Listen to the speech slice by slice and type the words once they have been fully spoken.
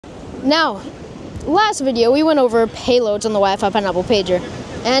Now, last video we went over payloads on the Wi-Fi Pineapple pager,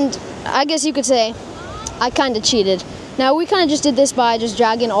 and I guess you could say I kind of cheated. Now, we kind of just did this by just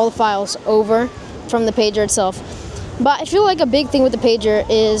dragging all the files over from the pager itself. But I feel like a big thing with the pager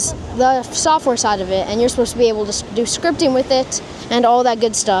is the software side of it, and you're supposed to be able to do scripting with it and all that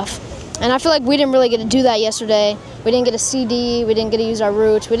good stuff. And I feel like we didn't really get to do that yesterday. We didn't get a CD, we didn't get to use our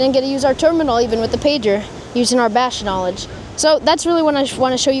root, we didn't get to use our terminal even with the pager, using our bash knowledge. So that's really what I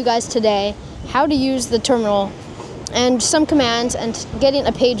want to show you guys today, how to use the terminal and some commands and getting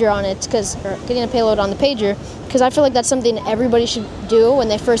a pager on it, or getting a payload on the pager, because I feel like that's something everybody should do when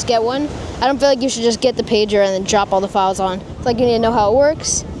they first get one. I don't feel like you should just get the pager and then drop all the files on. It's like you need to know how it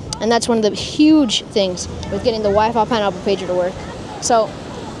works, and that's one of the huge things with getting the Wi-Fi Pineapple pager to work. So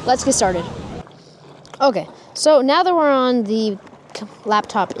let's get started. Okay, so now that we're on the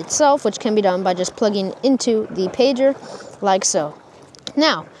laptop itself, which can be done by just plugging into the pager like so.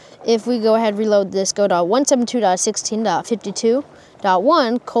 Now, if we go ahead and reload this, go to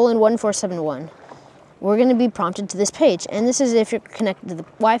 172.16.52.1:1471, we're going to be prompted to this page. And this is if you're connected to the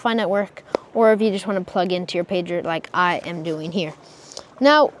Wi-Fi network, or if you just want to plug into your pager like I am doing here.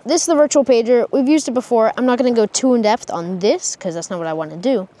 Now, this is the virtual pager. We've used it before. I'm not going to go too in depth on this because that's not what I want to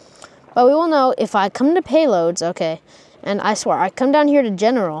do. But we will know if I come to payloads, okay, and I swear, I come down here to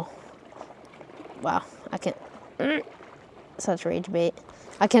general. Wow, I can't. Such rage bait.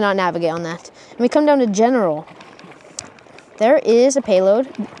 I cannot navigate on that. And we come down to general. There is a payload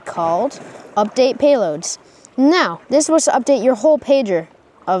called update payloads. Now, this was to update your whole pager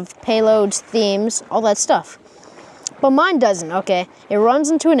of payloads, themes, all that stuff. But mine doesn't, okay? It runs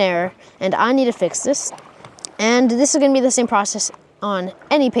into an error, and I need to fix this. And this is going to be the same process on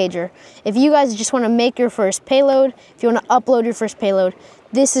any pager. If you guys just want to make your first payload, if you want to upload your first payload,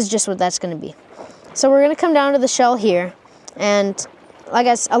 this is just what that's going to be. So we're going to come down to the shell here, and I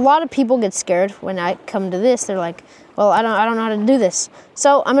guess a lot of people get scared when I come to this. They're like, well, I don't know how to do this.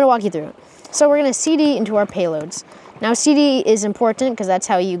 So I'm going to walk you through it. So we're going to CD into our payloads. Now, CD is important because that's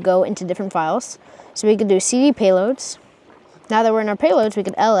how you go into different files. So we could do CD payloads. Now that we're in our payloads, we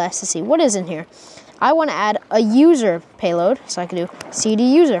could ls to see what is in here. I want to add a user payload, so I could do CD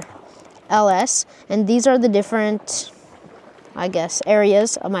user, ls, and these are the different, I guess,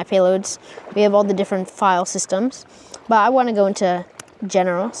 areas of my payloads. We have all the different file systems, but I want to go into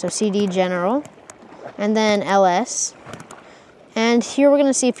general, so CD general, and then ls. And here we're going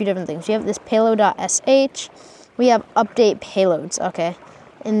to see a few different things. We have this payload.sh, we have update payloads, okay,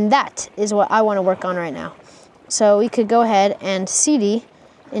 and that is what I want to work on right now. So we could go ahead and CD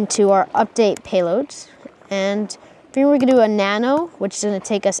into our update payloads, and here we could do a nano, which is going to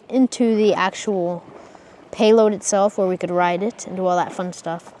take us into the actual payload itself, where we could write it and do all that fun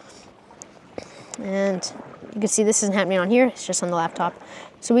stuff. And you can see this isn't happening on here, it's just on the laptop.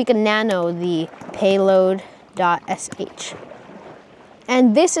 So we can nano the payload.sh.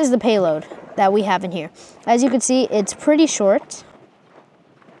 And this is the payload that we have in here. As you can see, it's pretty short.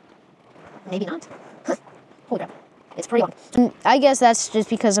 Maybe not. Holy crap. It's pretty long. And I guess that's just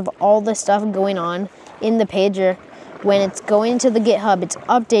because of all the stuff going on in the pager. When it's going to the GitHub, it's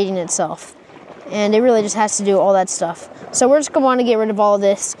updating itself. And it really just has to do all that stuff. So we're just going to want to get rid of all of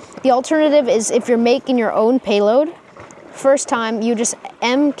this. The alternative is if you're making your own payload, first time you just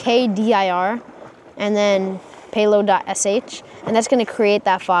mkdir and then payload.sh, and that's going to create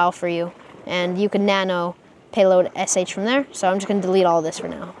that file for you. And you can nano payload.sh from there. So I'm just going to delete all this for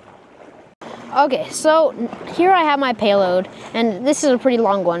now. Okay, so here I have my payload, and this is a pretty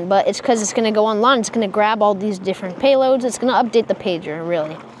long one, but it's because it's going to go online. It's going to grab all these different payloads. It's going to update the pager,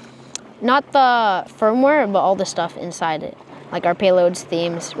 really. Not the firmware, but all the stuff inside it, like our payloads,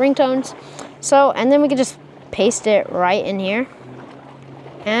 themes, ringtones. So, and then we can just paste it right in here,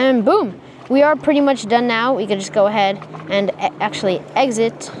 and boom, we are pretty much done now. We could just go ahead and actually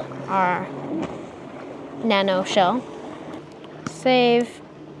exit our nano shell, save.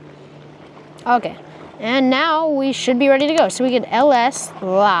 Okay, and now we should be ready to go. So we get ls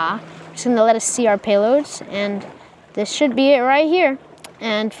la, just gonna let us see our payloads, and this should be it right here.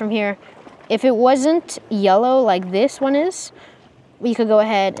 And from here, if it wasn't yellow like this one is, we could go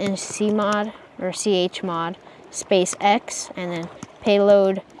ahead and cmod or chmod space x and then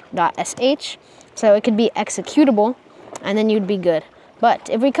payload.sh. So it could be executable, and then you'd be good. But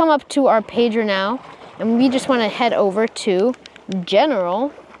if we come up to our pager now, and we just want to head over to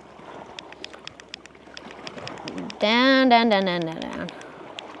general, down,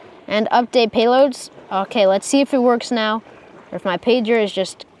 and update payloads. Okay, let's see if it works now, or if my pager is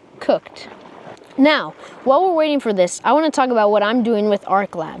just cooked. Now, while we're waiting for this, I want to talk about what I'm doing with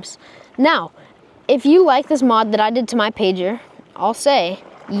ARCHLABS. Now, if you like this mod that I did to my pager, I'll say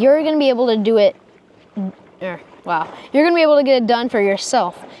you're going to be able to do it, wow, you're going to be able to get it done for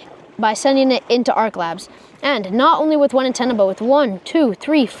yourself by sending it into ARCHLABS. And not only with one antenna, but with 1, 2,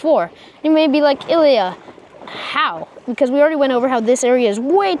 3, 4. You may be like, Ilya, how? Because we already went over how this area is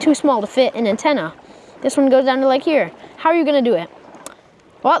way too small to fit an antenna. This one goes down to like here. How are you going to do it?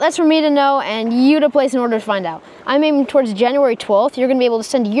 Well, that's for me to know and you to place an order to find out. I'm aiming towards January 12th. You're going to be able to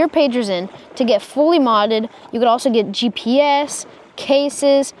send your pagers in to get fully modded. You could also get GPS,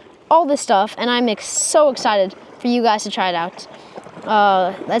 cases, all this stuff. And I'm so excited for you guys to try it out.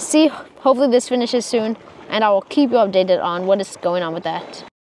 Let's see. Hopefully this finishes soon. And I will keep you updated on what is going on with that.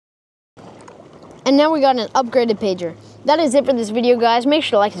 And now we got an upgraded pager. That is it for this video, guys. Make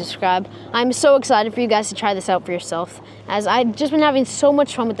sure to like and subscribe. I'm so excited for you guys to try this out for yourself, as I've just been having so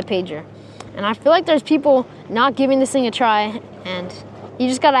much fun with the pager. And I feel like there's people not giving this thing a try, and you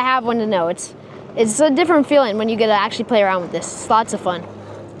just gotta have one to know. It's a different feeling when you get to actually play around with this. It's lots of fun.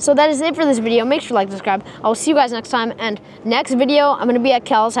 So that is it for this video. Make sure to like and subscribe. I will see you guys next time. And next video, I'm gonna be at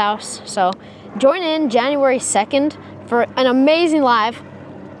Kel's house. So join in January 2nd for an amazing live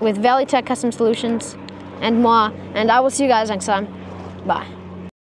with Valley Tech Custom Solutions and moi. And I will see you guys next time. Bye.